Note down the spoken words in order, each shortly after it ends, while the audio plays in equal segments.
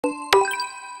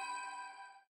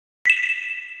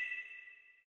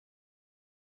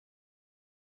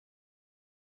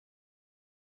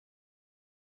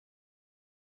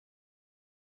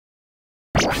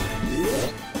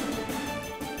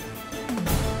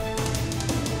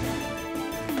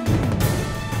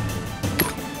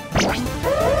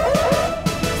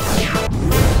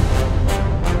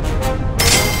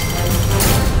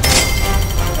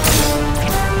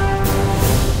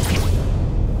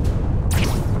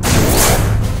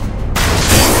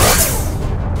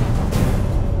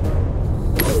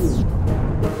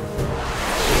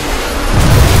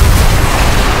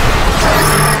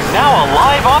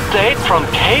Update from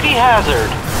Katie Hazard.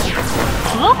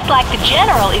 Looks like the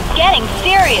General is getting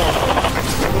serious.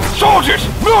 Soldiers,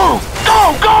 move!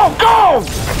 Go, go, go!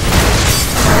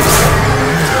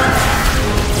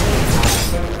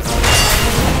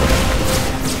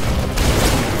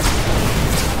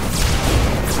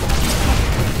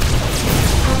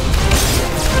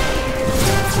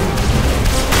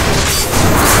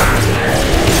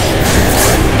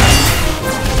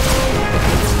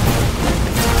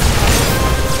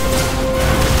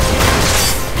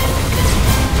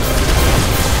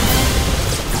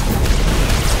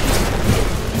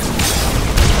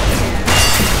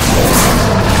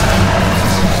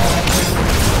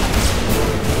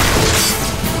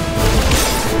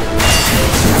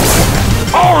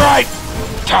 All right,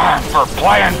 time for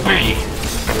Plan B.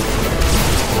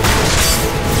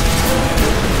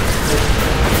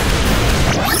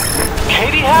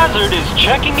 Katie Hazard is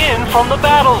checking in from the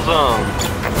battle zone.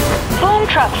 Boom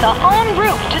trucks are en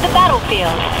route to the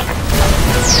battlefield.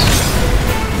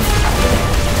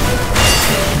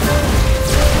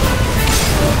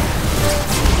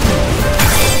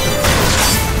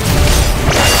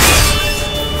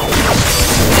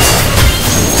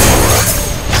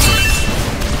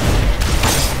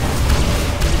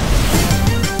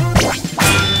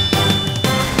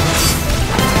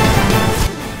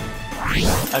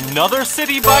 Another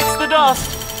city bites the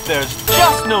dust. There's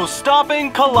just no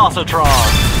stopping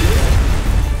Colossatron.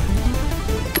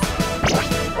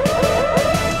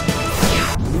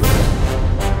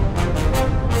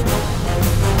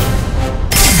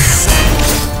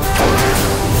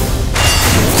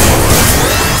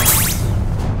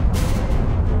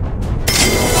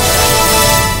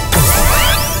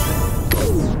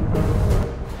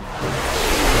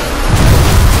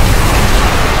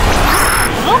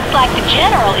 Like the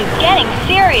General is getting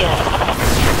serious.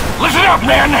 Listen up,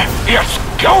 men! It's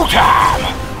go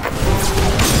time!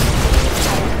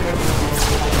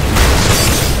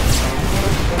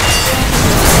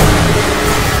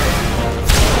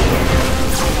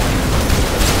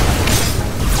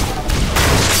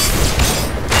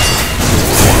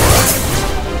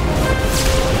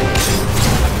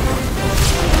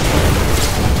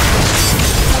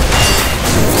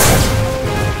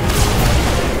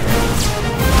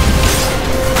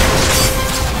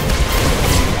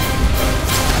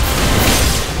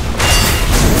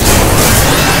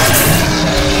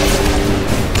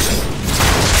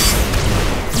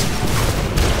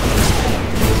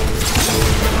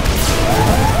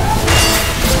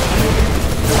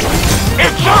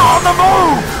 On the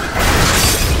move!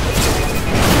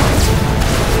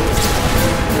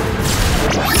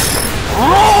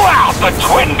 Roll out the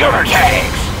twin gunner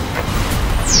tanks!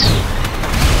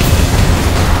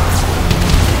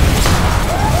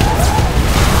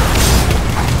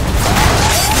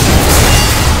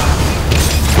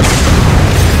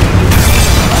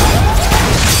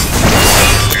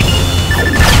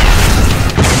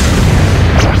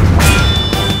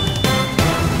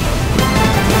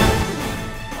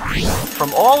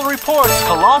 From all reports,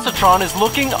 Colossatron is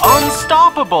looking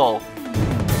unstoppable.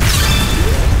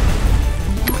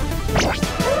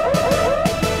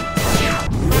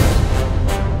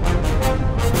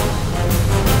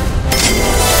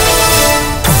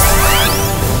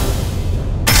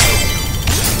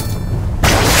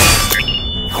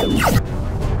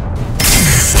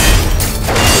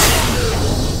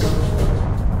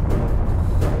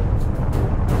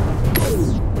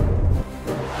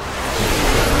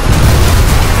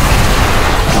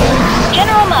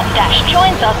 Mustache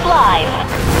joins us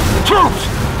live. Troops,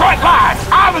 front line,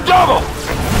 I'm a double!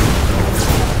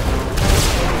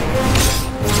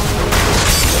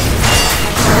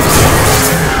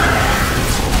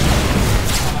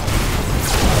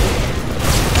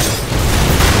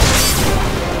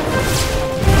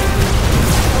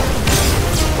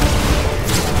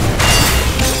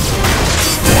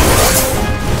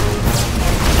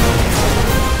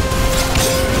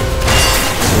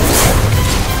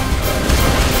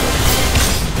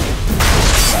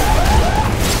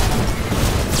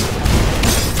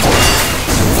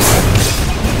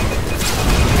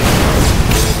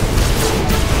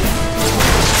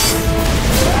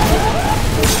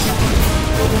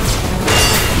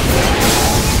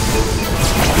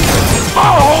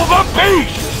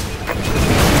 beast!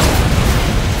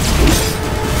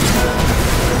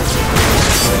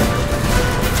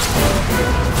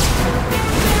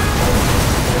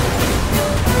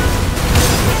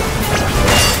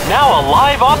 Now a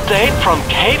live update from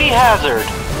Katie Hazard.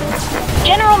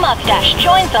 General Mustache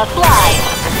joins us live.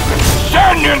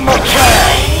 Send in the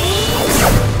tank!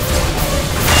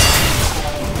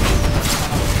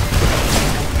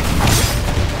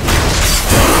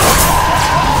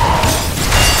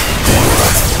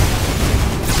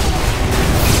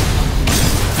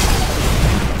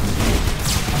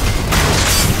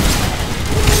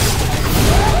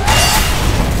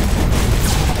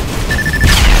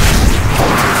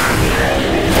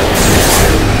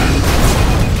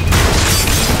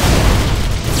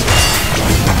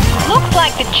 Looks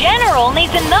like the General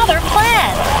needs another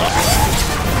plan.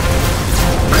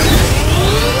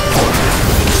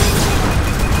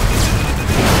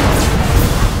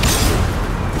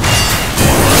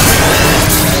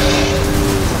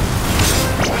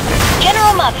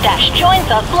 General Mustache joins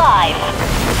us live.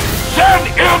 Send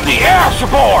in the air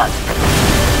support!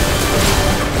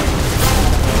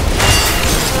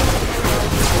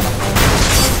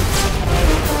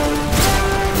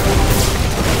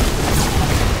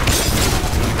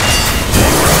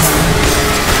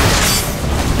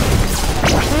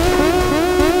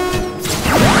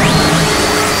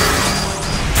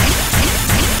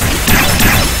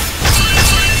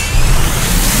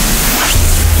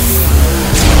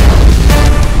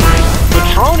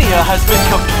 Metronia has been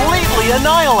completely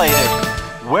annihilated.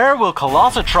 Where will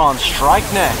Colossatron strike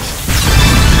next?